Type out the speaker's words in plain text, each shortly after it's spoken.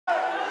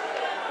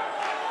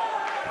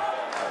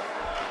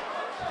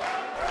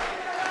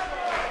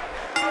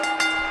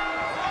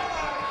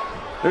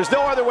There's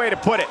no other way to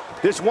put it.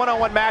 This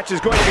one-on-one match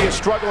is going to be a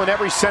struggle in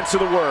every sense of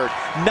the word.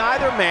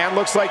 Neither man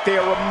looks like they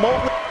are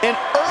remotely... An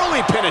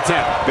early pin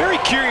attempt. Very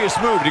curious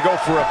move to go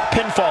for a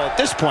pinfall at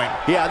this point.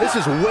 Yeah, this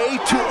is way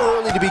too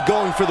early to be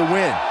going for the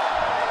win.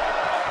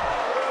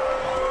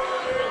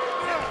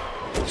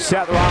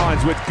 Seth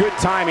Rollins with good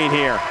timing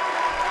here.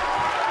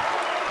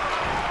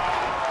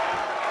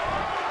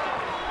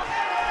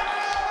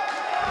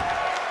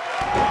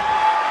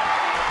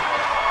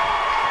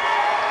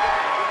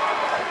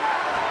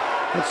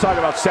 Let's talk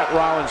about Seth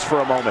Rollins for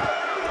a moment.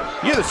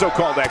 You're the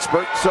so-called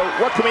expert, so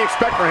what can we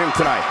expect from him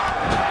tonight?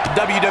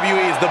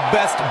 WWE is the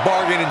best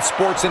bargain in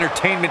sports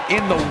entertainment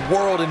in the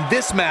world, and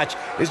this match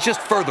is just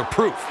further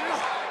proof.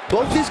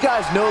 Both these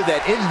guys know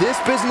that in this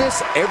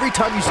business, every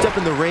time you step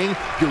in the ring,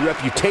 your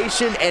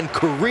reputation and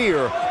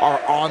career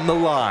are on the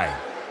line.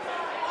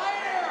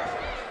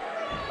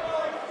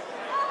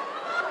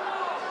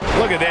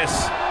 Look at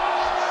this.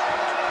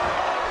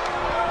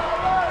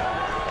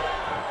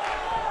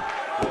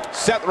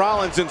 Seth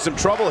Rollins in some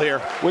trouble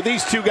here. With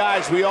these two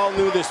guys, we all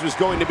knew this was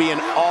going to be an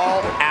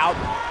all-out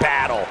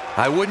battle.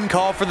 I wouldn't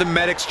call for the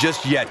medics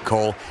just yet,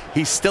 Cole.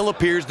 He still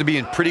appears to be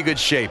in pretty good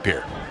shape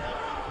here.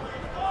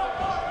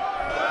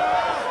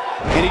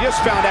 And he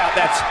just found out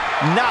that's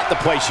not the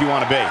place you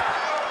want to be.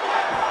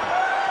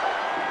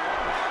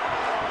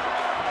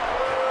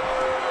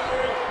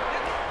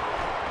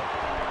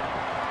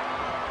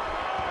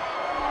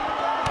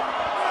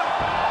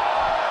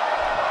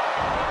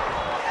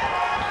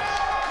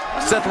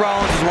 Seth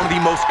Rollins is one of the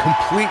most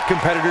complete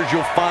competitors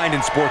you'll find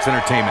in sports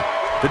entertainment.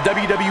 The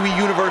WWE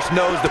Universe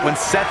knows that when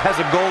Seth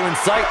has a goal in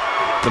sight,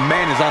 the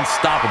man is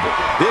unstoppable.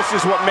 This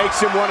is what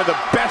makes him one of the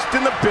best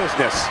in the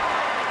business.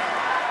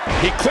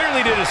 He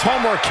clearly did his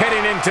homework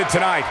heading into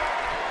tonight.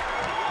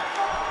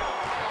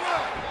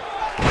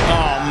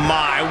 Oh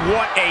my,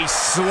 what a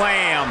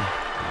slam.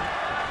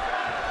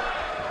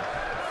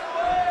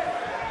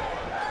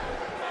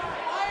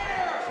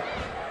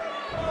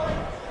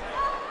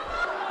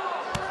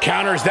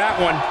 Counters that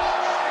one.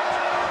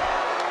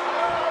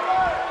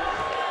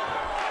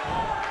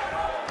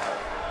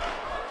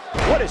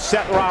 What is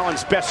Seth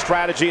Rollins' best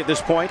strategy at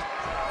this point?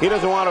 He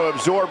doesn't want to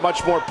absorb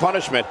much more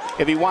punishment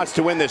if he wants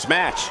to win this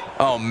match.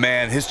 Oh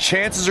man, his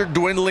chances are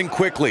dwindling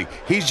quickly.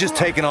 He's just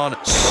taken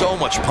on so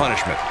much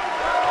punishment.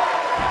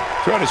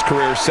 Throughout his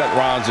career, Seth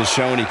Rollins has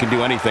shown he can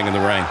do anything in the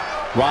ring.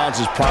 Rollins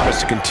has promised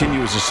to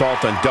continue his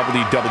assault on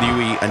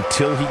WWE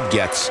until he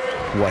gets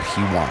what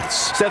he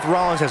wants. Seth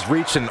Rollins has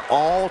reached an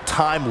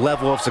all-time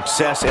level of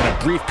success in a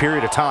brief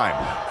period of time.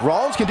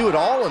 Rollins can do it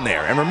all in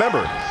there. And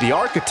remember, the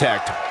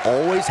architect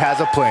always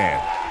has a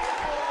plan.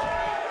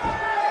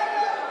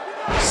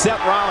 Seth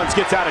Rollins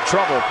gets out of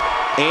trouble,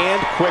 and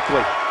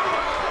quickly.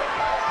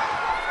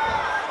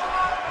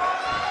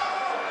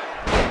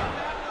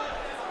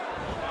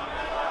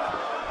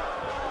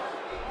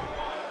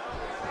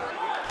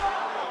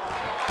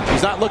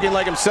 He's not looking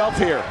like himself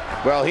here.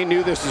 Well, he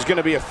knew this was going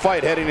to be a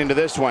fight heading into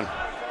this one.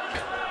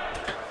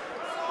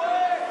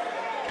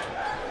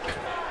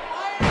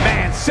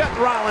 Man, Seth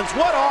Rollins,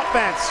 what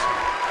offense!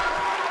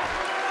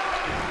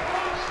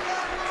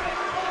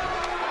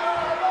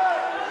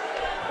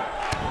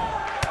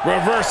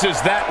 Reverses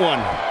that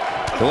one.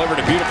 Delivered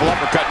a beautiful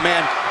uppercut,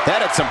 man. That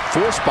had some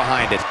force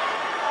behind it.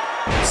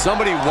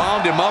 Somebody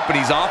wound him up and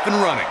he's off and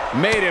running.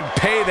 Made him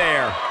pay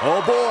there. Oh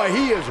boy,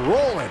 he is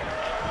rolling.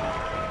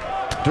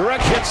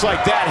 Direct hits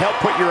like that help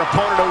put your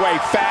opponent away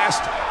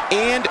fast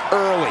and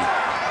early.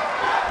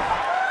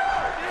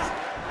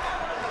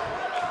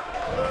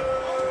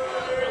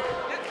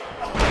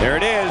 There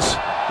it is.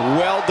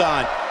 Well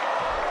done.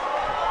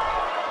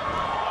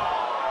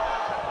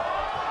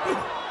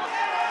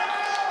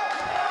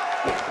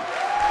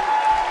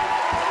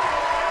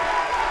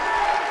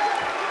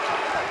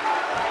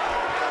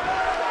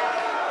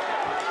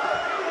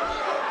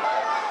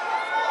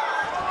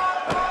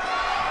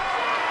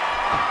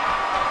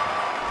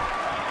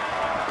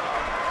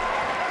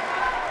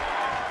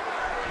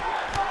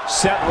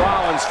 Seth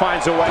Rollins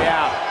finds a way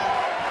out.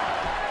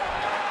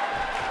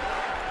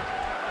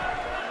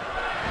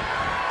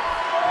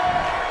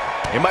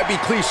 It might be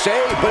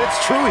cliche, but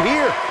it's true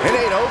here. It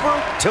ain't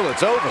over till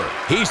it's over.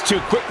 He's too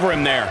quick for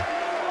him there.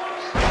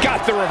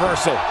 Got the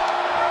reversal.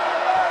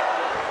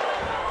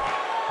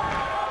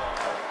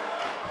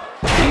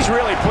 He's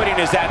really putting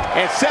his at,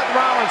 and Seth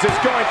Rollins is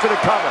going for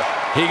the cover.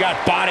 He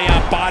got body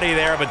on body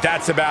there, but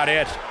that's about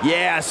it.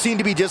 Yeah, seemed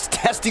to be just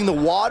testing the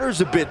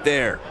waters a bit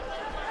there.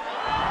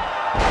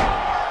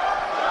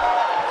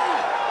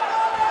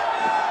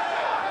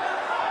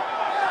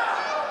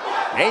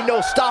 Ain't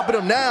no stopping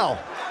him now.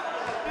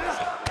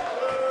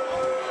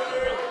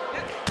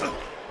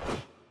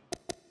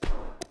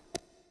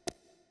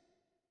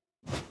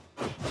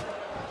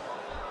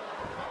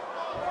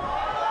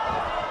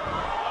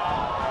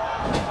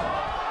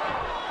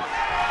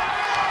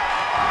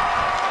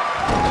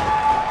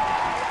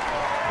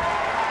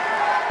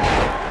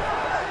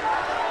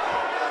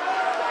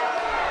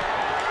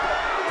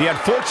 The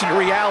unfortunate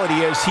reality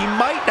is he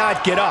might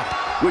not get up.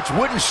 which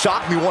wouldn't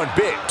shock me one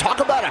bit. Talk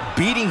about a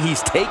beating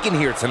he's taken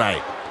here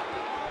tonight.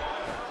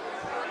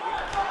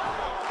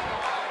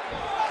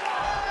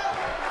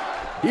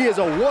 He is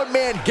a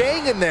one-man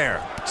gang in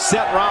there.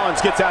 Seth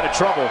Rollins gets out of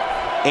trouble,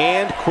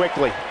 and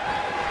quickly.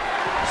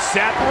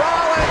 Seth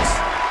Rollins!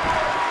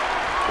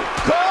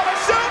 Call a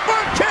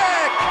super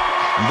kick!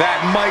 That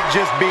might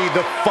just be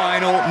the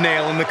final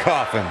nail in the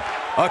coffin.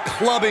 A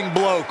clubbing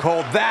blow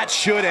called that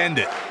should end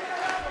it.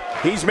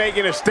 He's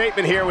making a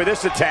statement here with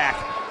this attack.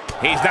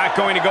 He's not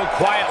going to go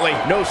quietly.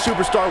 No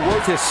superstar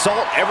worth his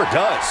salt ever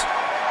does.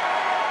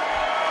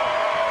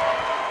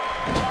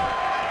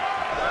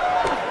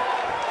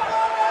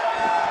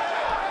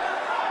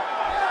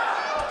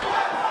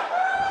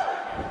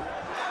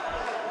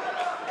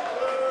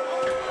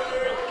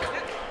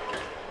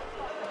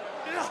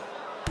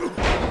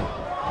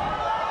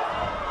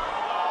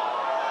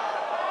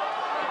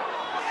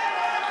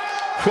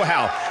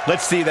 Wow,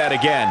 let's see that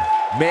again.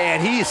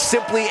 Man, he is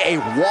simply a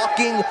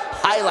walking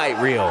highlight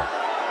reel.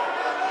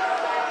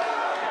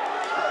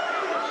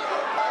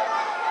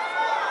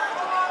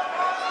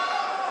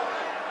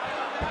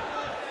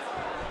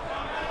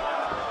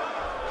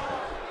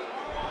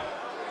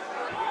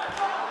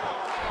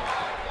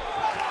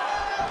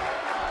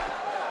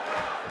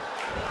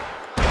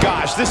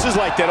 Gosh, this is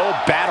like that old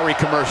battery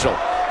commercial.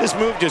 This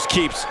move just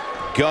keeps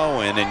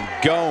going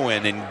and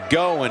going and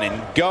going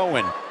and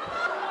going.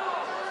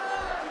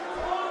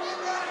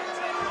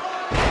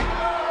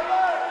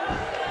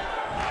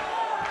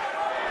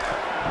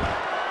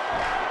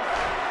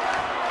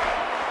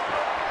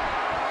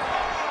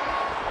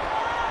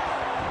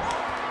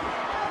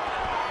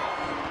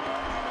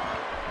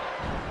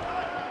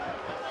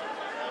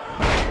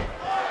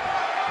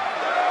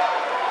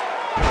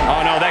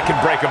 Oh no, that could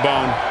break a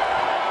bone.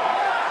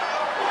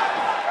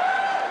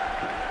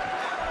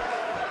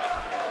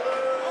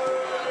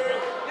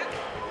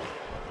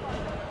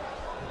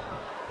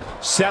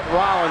 Seth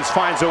Rollins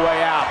finds a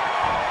way out.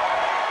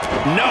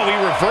 No, he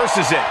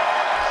reverses it.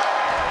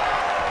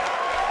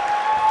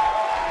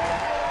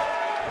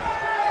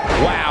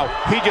 Wow,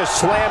 he just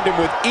slammed him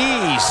with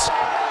ease.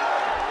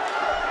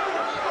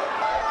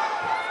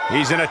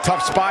 He's in a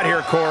tough spot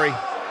here, Corey.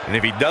 And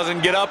if he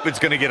doesn't get up, it's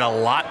going to get a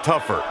lot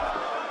tougher.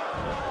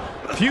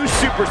 Few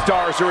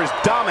superstars are as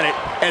dominant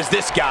as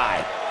this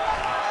guy.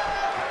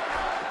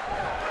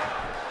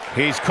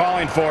 He's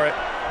calling for it.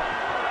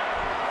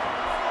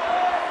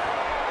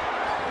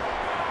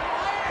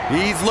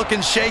 He's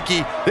looking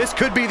shaky. This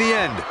could be the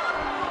end.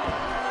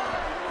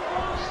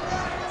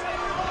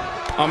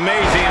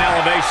 Amazing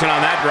elevation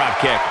on that drop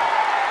kick.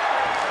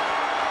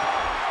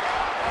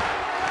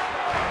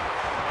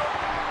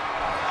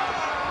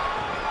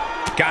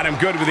 Got him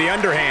good with the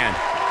underhand.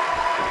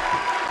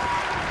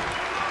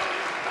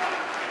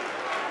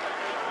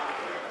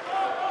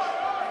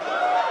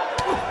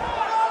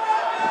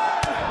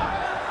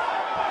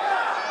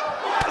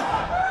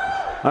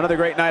 Another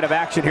great night of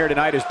action here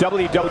tonight as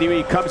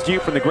WWE comes to you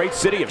from the great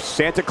city of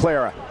Santa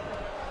Clara.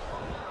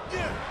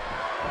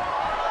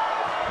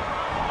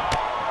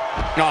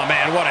 Oh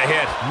man, what a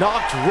hit.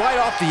 Knocked right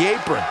off the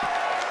apron.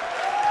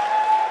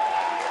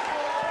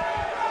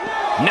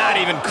 Not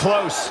even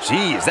close.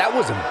 Jeez, that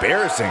was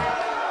embarrassing.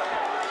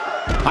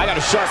 I got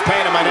a sharp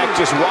pain in my neck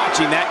just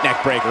watching that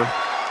neck breaker.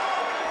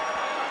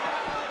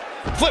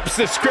 Flips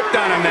the script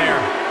on him there.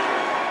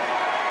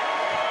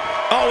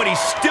 Oh, and he's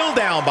still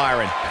down,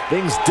 Byron.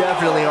 Things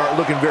definitely aren't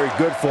looking very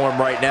good for him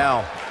right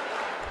now.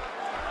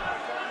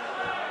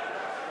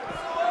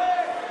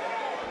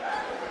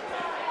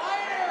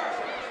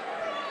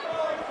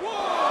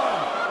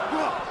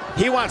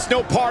 He wants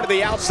no part of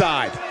the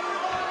outside.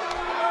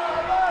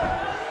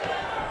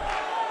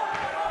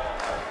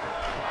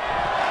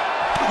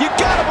 You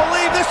gotta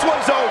believe this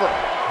one's over.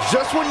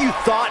 Just when you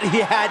thought he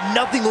had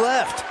nothing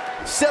left,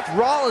 Seth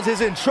Rollins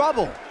is in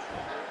trouble.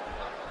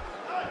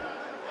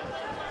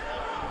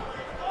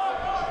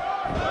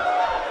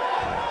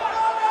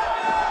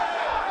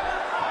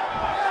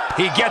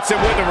 He gets him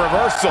with a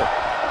reversal.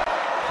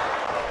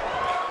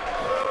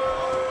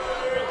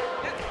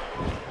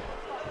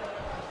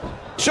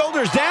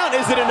 Shoulders down,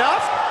 is it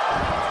enough?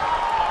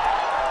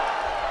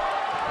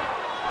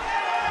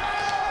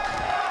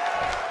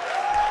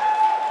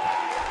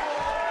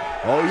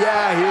 Oh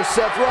yeah, here's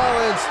Seth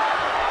Rollins.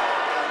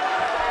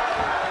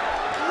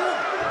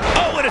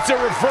 Oh, and it's a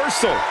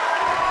reversal.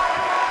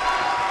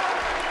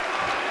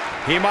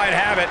 He might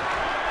have it.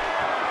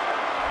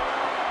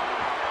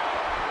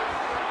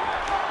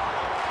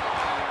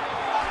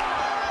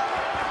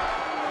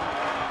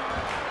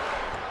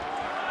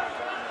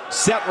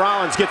 Seth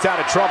Rollins gets out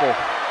of trouble,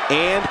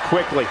 and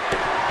quickly.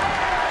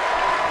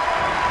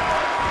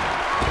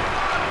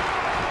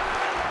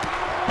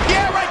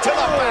 Yeah, right to the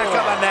back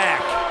of the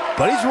neck.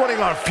 But he's running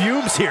on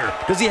fumes here.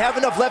 Does he have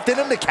enough left in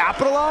him to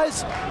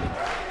capitalize?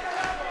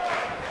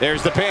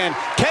 There's the pin.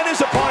 Can his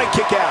opponent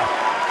kick out?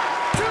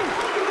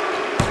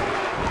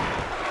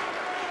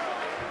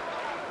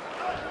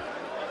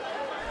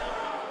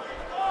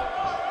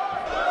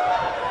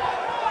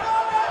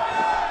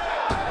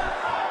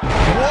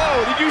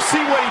 Whoa, did you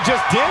see what he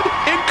just did?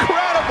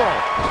 Incredible!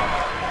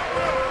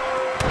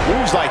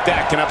 Moves like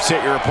that can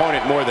upset your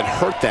opponent more than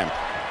hurt them.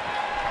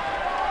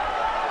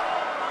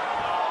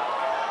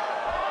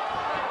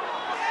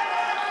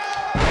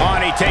 Oh,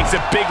 and he takes a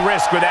big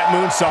risk with that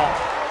moonsault.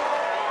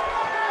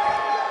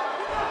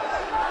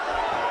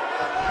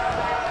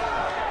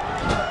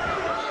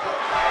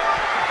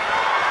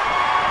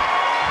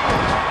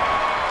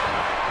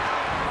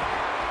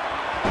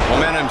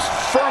 Momentum's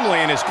firmly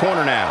in his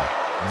corner now.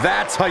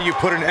 That's how you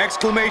put an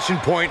exclamation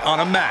point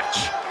on a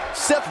match.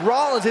 Seth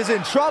Rollins is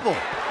in trouble.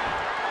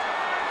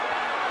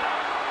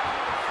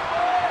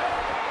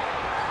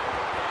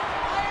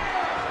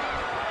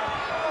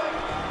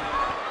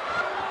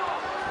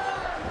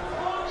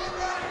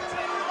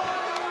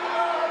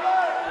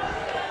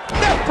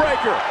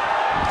 Breaker.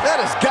 That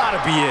has got to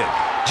be it.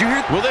 Did you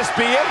hear? Will this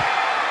be it?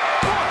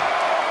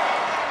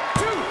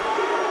 1,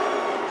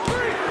 2,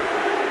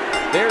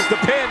 3. There's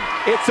the pin.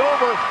 It's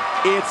over.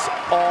 It's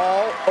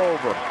all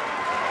over.